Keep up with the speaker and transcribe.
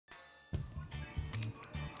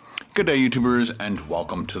Good day, YouTubers, and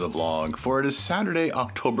welcome to the vlog. For it is Saturday,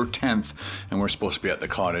 October 10th, and we're supposed to be at the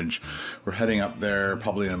cottage. We're heading up there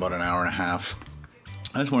probably in about an hour and a half.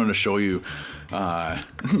 I just wanted to show you some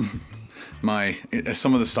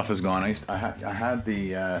of the stuff is gone. I had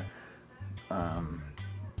the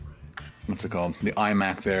what's it called? The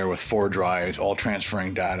iMac there with 4 drives, all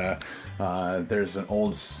transferring data. There's an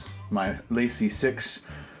old my Lacey 6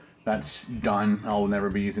 that's done. I'll never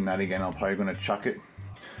be using that again. I'm probably going to chuck it.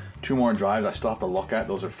 2 more drives I still have to look at.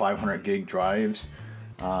 Those are 500 gig drives.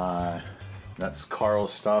 That's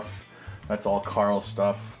Carl's stuff. That's all Carl's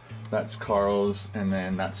stuff. That's Carl's, and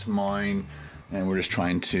then that's mine. And we're just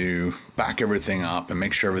trying to back everything up and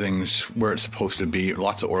make sure everything's where it's supposed to be.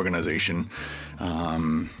 Lots of organization.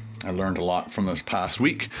 I learned a lot from this past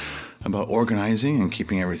week about organizing and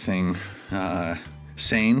keeping everything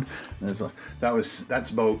sane. That's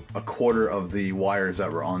about a quarter of the wires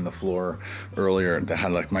that were on the floor earlier. That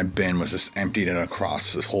had, like, my bin was just emptied and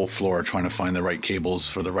across this whole floor trying to find the right cables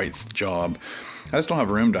for the right job. I just don't have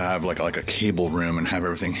room to have like a cable room and have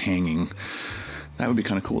everything hanging. That would be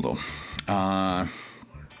kind of cool though.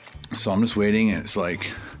 So I'm just waiting. It's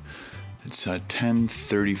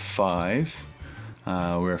 10:35.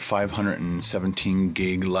 We're 517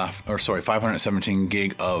 gig left, or sorry, 517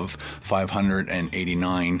 gig of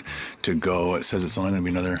 589 to go. It says it's only going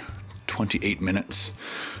to be another 28 minutes.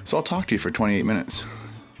 So I'll talk to you for 28 minutes.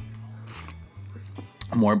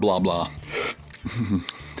 More blah blah.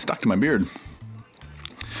 Stuck to my beard.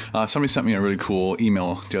 Somebody sent me a really cool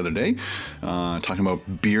email the other day talking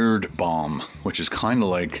about beard balm, which is kind of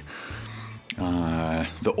like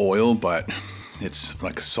the oil, but it's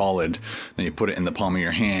like solid. Then you put it in the palm of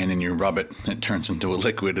your hand and you rub it, and it turns into a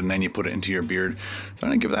liquid, and then you put it into your beard. So I'm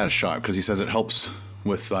gonna give that a shot because he says it helps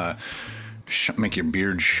with make your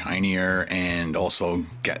beard shinier and also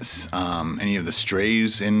gets any of the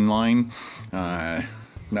strays in line.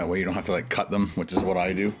 That way you don't have to like cut them, which is what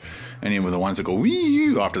I do. Any of the ones that go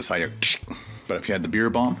wee off to the side, but if you had the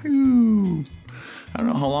beard balm, I don't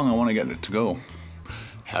know how long I want to get it to go.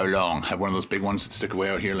 How long? Have one of those big ones that stick away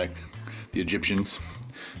out here like the Egyptians,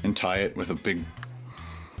 and tie it with a big,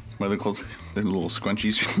 what are they called? They're little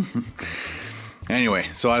scrunchies. Anyway,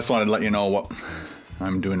 so I just wanted to let you know what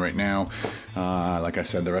I'm doing right now. Like I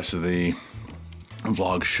said, the rest of the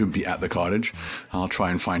vlog should be at the cottage. I'll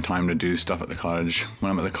try and find time to do stuff at the cottage. When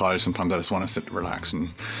I'm at the cottage, sometimes I just want to sit, relax,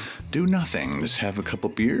 and do nothing. Just have a couple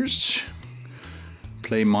beers,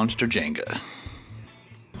 play Monster Jenga.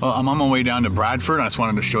 Well, I'm on my way down to Bradford. I just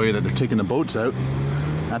wanted to show you that they're taking the boats out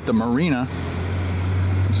at the marina,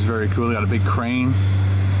 which is very cool. They got a big crane.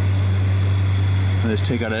 They just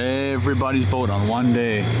take out everybody's boat on one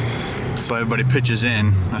day. So everybody pitches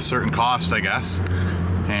in a certain cost, I guess,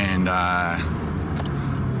 and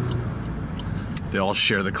they all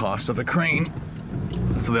share the cost of the crane.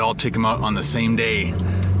 So they all take them out on the same day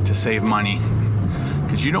to save money.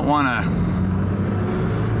 Because you don't want to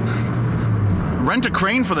rent a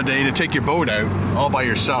crane for the day to take your boat out all by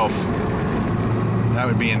yourself. That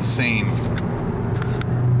would be insane.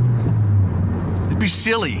 It'd be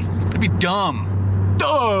silly. It'd be dumb.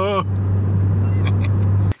 Duh!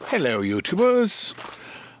 Hello, YouTubers.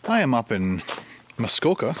 I am up in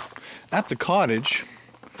Muskoka at the cottage.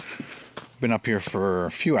 Been up here for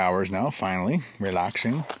a few hours now, finally.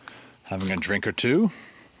 Relaxing. Having a drink or two.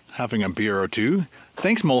 Having a beer or two.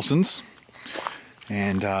 Thanks, Molson's.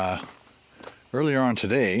 And earlier on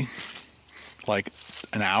today, like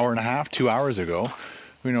an hour and a half, 2 hours ago,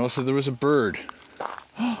 we noticed that there was a bird.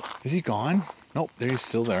 Is he gone? Nope, there he's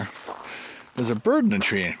still there. There's a bird in a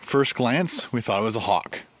tree. First glance, we thought it was a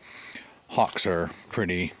hawk. Hawks are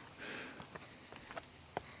pretty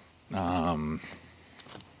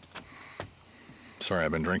sorry,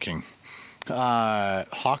 I've been drinking.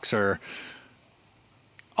 Hawks are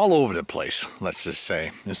all over the place, let's just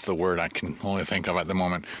say. It's the word I can only think of at the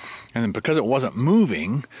moment. And then because it wasn't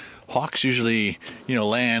moving, hawks usually,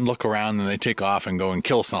 land, look around, and they take off and go and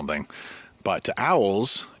kill something. But to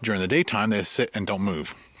owls, during the daytime, they sit and don't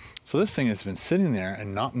move. So this thing has been sitting there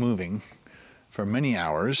and not moving for many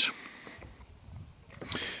hours.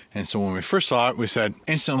 And so when we first saw it, we said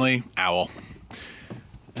instantly, owl.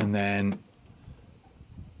 And then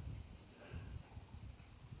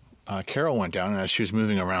Carol went down, and as she was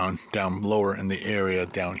moving around down lower in the area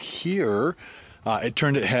down here, it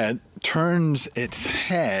turns its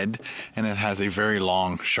head, and it has a very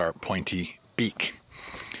long, sharp, pointy beak.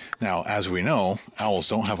 Now, as we know, owls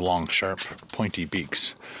don't have long, sharp, pointy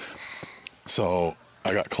beaks. So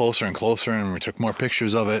I got closer and closer, and we took more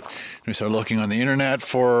pictures of it. And we started looking on the internet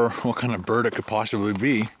for what kind of bird it could possibly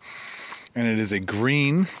be. And it is a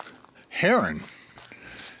green heron.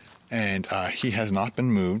 And he has not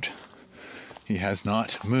been moved. He has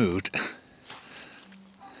not moved.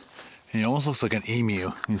 And he almost looks like an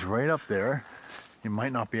emu. He's right up there. You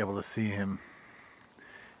might not be able to see him.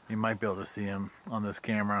 You might be able to see him on this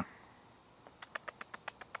camera.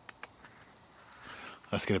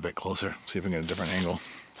 Let's get a bit closer, see if we can get a different angle.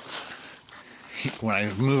 When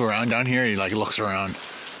I move around down here, he like looks around.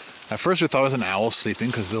 At first we thought it was an owl sleeping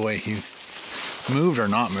because of the way he moved or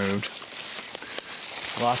not moved.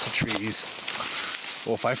 Lots of trees.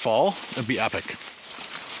 Well, if I fall, it'd be epic.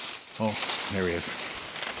 Oh, there he is.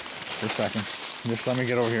 Just a second. Just let me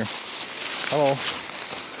get over here. Hello.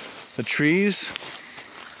 The trees,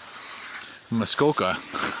 Muskoka.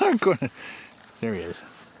 There he is.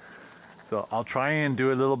 So I'll try and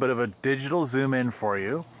do a little bit of a digital zoom in for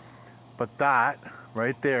you. But that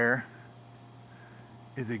right there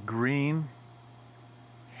is a green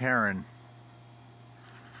heron.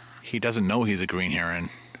 He doesn't know he's a green heron,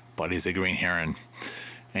 but he's a green heron.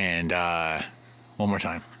 And one more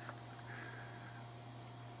time.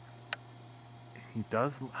 He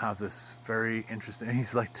does have this very interesting,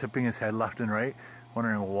 he's like tipping his head left and right,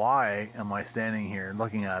 wondering why am I standing here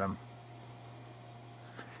looking at him.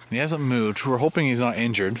 And he hasn't moved. We're hoping he's not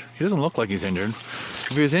injured. He doesn't look like he's injured.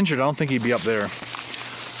 If he was injured, I don't think he'd be up there.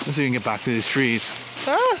 Let's see if we can get back to these trees.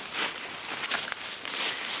 Ah!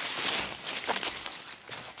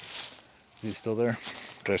 Is he still there?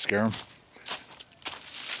 Did I scare him?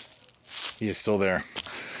 He is still there.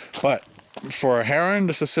 But for a heron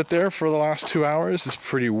just to sit there for the last 2 hours is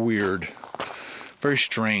pretty weird. Very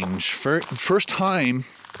strange. First time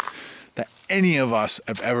that any of us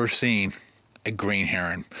have ever seen a green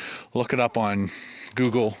heron. Look it up on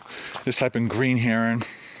Google. Just type in green heron.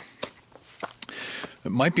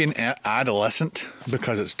 It might be an adolescent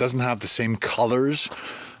because it doesn't have the same colors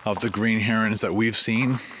of the green herons that we've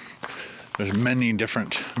seen. There's many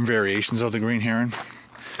different variations of the green heron.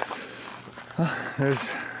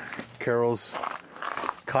 There's Carol's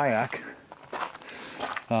kayak.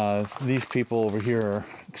 These people over here are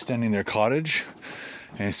extending their cottage,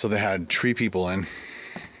 and so they had tree people in,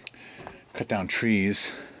 cut down trees.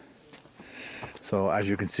 So as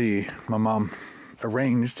you can see, my mom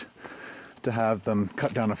arranged to have them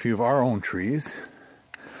cut down a few of our own trees.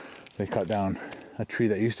 They cut down a tree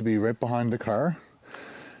that used to be right behind the car,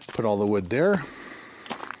 put all the wood there.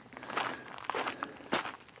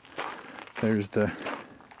 There's the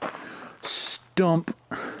stump.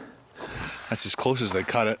 That's as close as they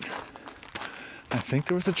cut it. I think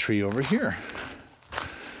there was a tree over here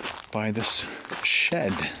by this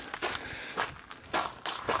shed.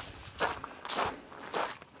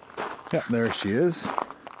 Yep, there she is.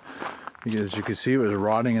 Because you can see it was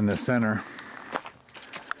rotting in the center.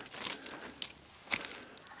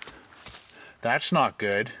 That's not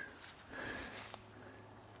good.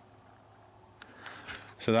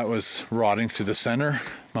 So that was rotting through the center.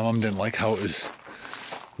 My mom didn't like how it was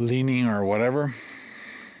leaning or whatever.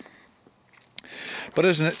 But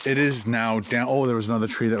isn't it? It is now down. Oh, there was another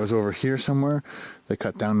tree that was over here somewhere. They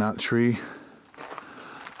cut down that tree.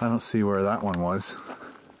 I don't see where that one was.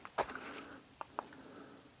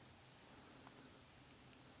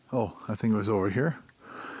 Oh, I think it was over here.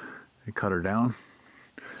 They cut her down.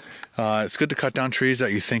 It's good to cut down trees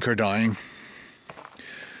that you think are dying.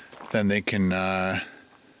 Then they can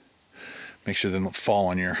make sure they don't fall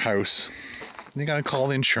on your house. You gotta call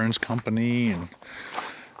the insurance company. And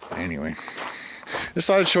anyway, just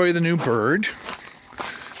thought I'd show you the new bird.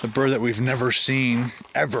 The bird that we've never seen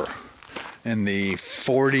ever in the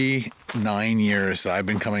 49 years that I've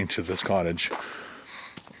been coming to this cottage.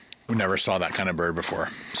 We never saw that kind of bird before.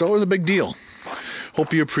 So it was a big deal.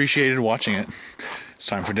 Hope you appreciated watching it. It's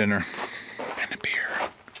time for dinner and a beer.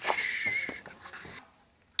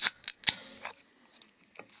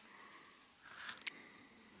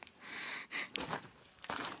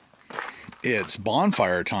 It's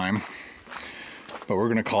bonfire time, but we're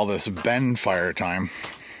gonna call this Ben fire time.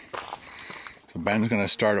 So Ben's gonna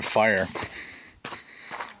start a fire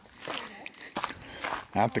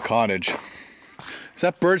at the cottage. Is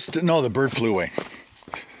that bird no, the bird flew away.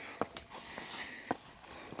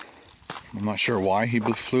 I'm not sure why he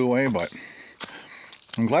flew away, but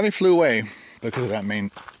I'm glad he flew away because that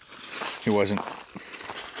meant he wasn't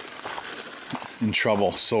in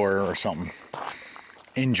trouble, sore or something.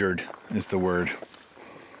 Injured is the word.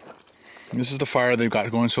 This is the fire they've got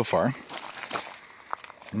going so far.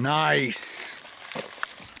 Nice.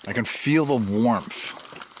 I can feel the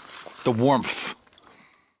warmth. The warmth.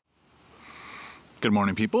 Good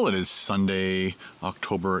morning, people. It is Sunday,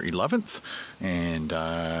 October 11th, and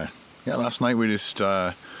yeah, last night we just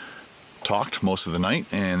talked most of the night,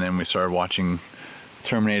 and then we started watching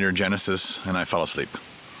Terminator Genesis, and I fell asleep.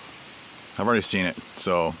 I've already seen it,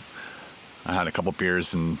 so I had a couple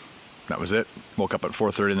beers and that was it. Woke up at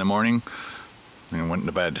 4:30 in the morning and went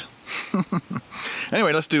to bed.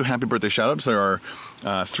 Anyway, let's do happy birthday shout-outs. There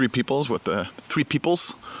are three peoples that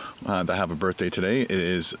have a birthday today. It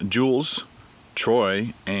is Jules,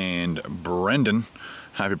 Troy, and Brendan.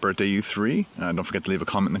 Happy birthday, you three. Don't forget to leave a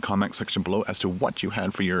comment in the comment section below as to what you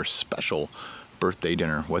had for your special birthday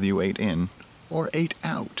dinner, whether you ate in or ate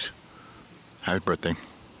out. Happy birthday.